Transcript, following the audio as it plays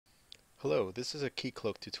Hello, this is a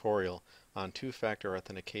Keycloak tutorial on two-factor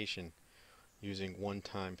authentication using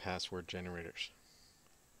one-time password generators.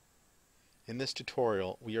 In this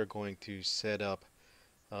tutorial, we are going to set up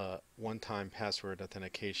one-time password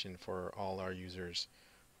authentication for all our users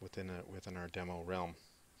within our demo realm.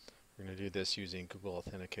 We're going to do this using Google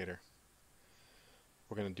Authenticator.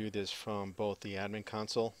 We're going to do this from both the admin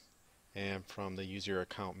console and from the user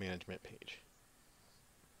account management page.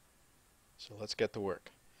 So let's get to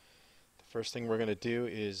work. First thing we're going to do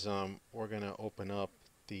is we're going to open up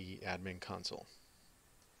the admin console.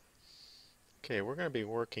 Okay, we're going to be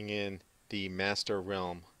working in the master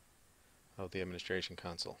realm of the administration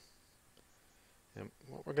console. And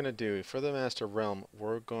what we're going to do for the master realm,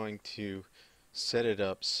 we're going to set it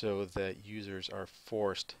up so that users are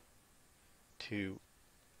forced to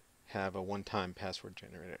have a one-time password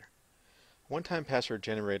generator. One-time password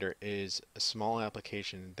generator is a small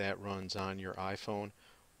application that runs on your iPhone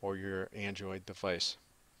or your Android device.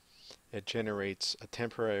 It generates a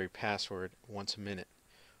temporary password once a minute,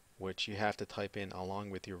 which you have to type in along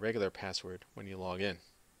with your regular password when you log in.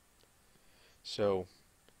 So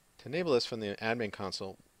to enable this from the admin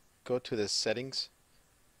console, go to the settings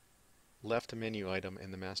left menu item in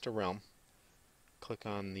the master realm, click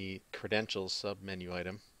on the credentials sub-menu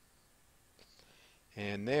item,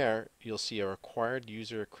 and there you'll see a required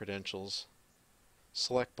user credentials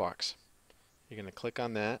select box. You're going to click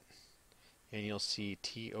on that and you'll see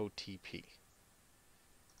TOTP.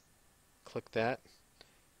 Click that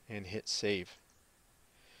and hit save.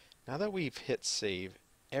 Now that we've hit save,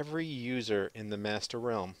 every user in the master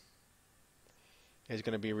realm is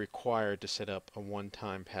going to be required to set up a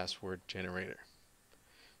one-time password generator.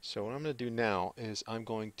 So what I'm going to do now is I'm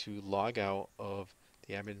going to log out of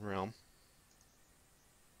the admin realm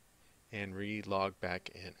and re-log back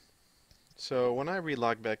in. So when I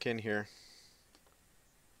re-log back in here,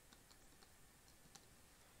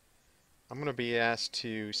 I'm going to be asked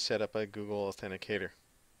to set up a Google Authenticator.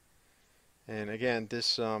 And again,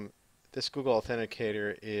 this Google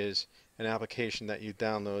Authenticator is an application that you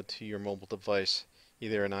download to your mobile device,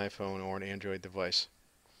 either an iPhone or an Android device.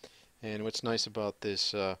 And what's nice about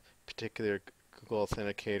this particular Google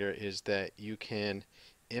Authenticator is that you can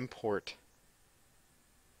import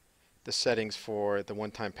the settings for the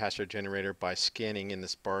one-time password generator by scanning in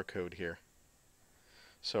this barcode here.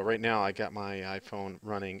 So right now I got my iPhone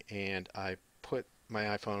running and I put my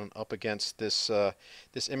iPhone up against this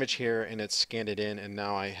this image here and it's scanned it in, and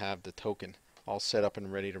now I have the token all set up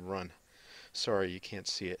and ready to run. Sorry you can't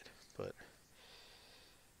see it, but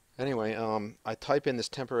anyway, I type in this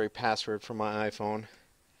temporary password for my iPhone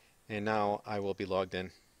and now I will be logged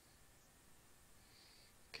in.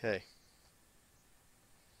 Okay,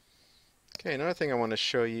 another thing I want to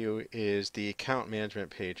show you is the account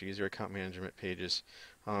management page, user account management pages.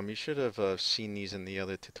 You should have seen these in the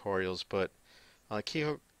other tutorials, but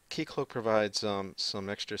Keycloak provides some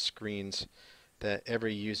extra screens that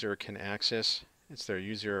every user can access. It's their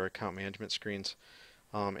user account management screens.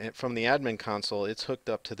 And from the admin console, it's hooked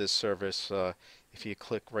up to this service. If you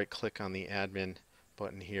right-click on the admin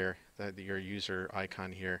button here, your user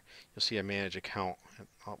icon here, you'll see a manage account.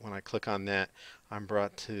 When I click on that, I'm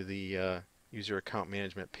brought to the user account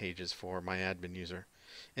management pages for my admin user.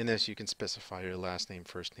 In this you can specify your last name,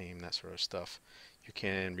 first name, that sort of stuff. You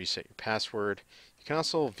can reset your password. You can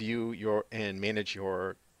also view and manage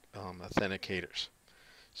your authenticators.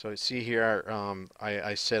 So see here,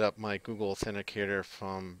 I set up my Google Authenticator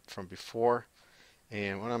from before,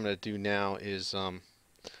 and what I'm going to do now is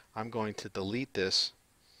I'm going to delete this.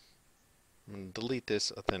 I'm going to delete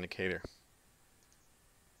this authenticator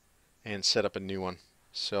and set up a new one.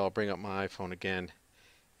 So I'll bring up my iPhone again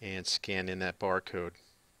and scan in that barcode,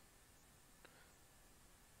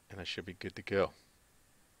 and I should be good to go.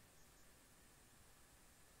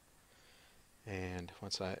 And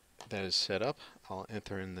once that is set up, I'll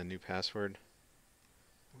enter in the new password,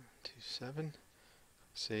 127,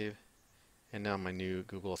 save, and now my new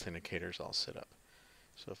Google Authenticator is all set up.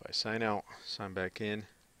 So if I sign out, sign back in,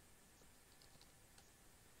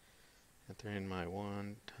 enter in my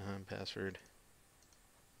one-time password,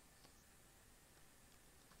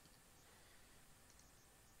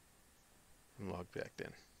 and log back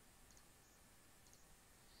in.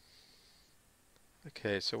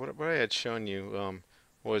 Okay, so what I had shown you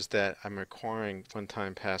was that I'm requiring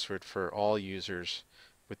one-time password for all users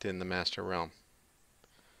within the master realm.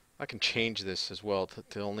 I can change this as well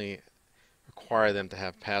to only require them to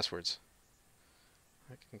have passwords.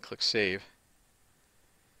 I can click save,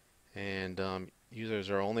 and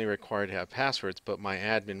users are only required to have passwords, but my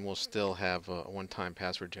admin will still have a one-time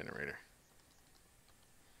password generator.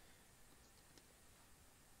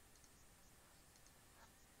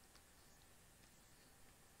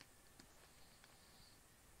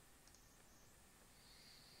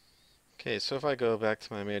 Okay, so if I go back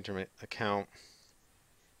to my management account,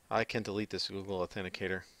 I can delete this Google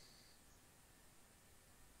Authenticator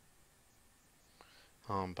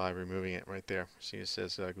by removing it right there. See, it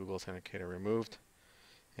says Google Authenticator removed.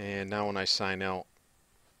 And now when I sign out,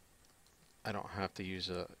 I don't have to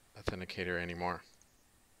use a authenticator anymore.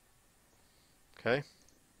 Okay.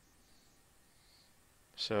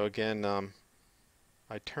 So again,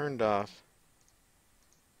 I turned off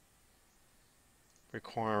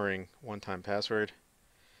requiring one-time password,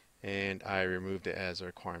 and I removed it as a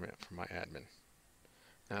requirement for my admin.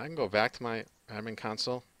 Now I can go back to my admin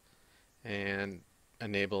console and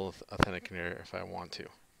enable authenticator if I want to,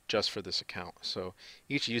 just for this account. So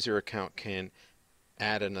each user account can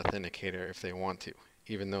add an authenticator if they want to,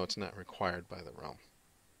 even though it's not required by the realm.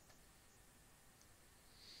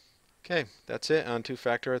 Okay, that's it on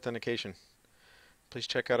two-factor authentication. Please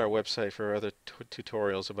check out our website for other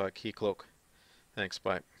tutorials about Keycloak. Thanks,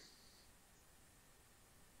 bye.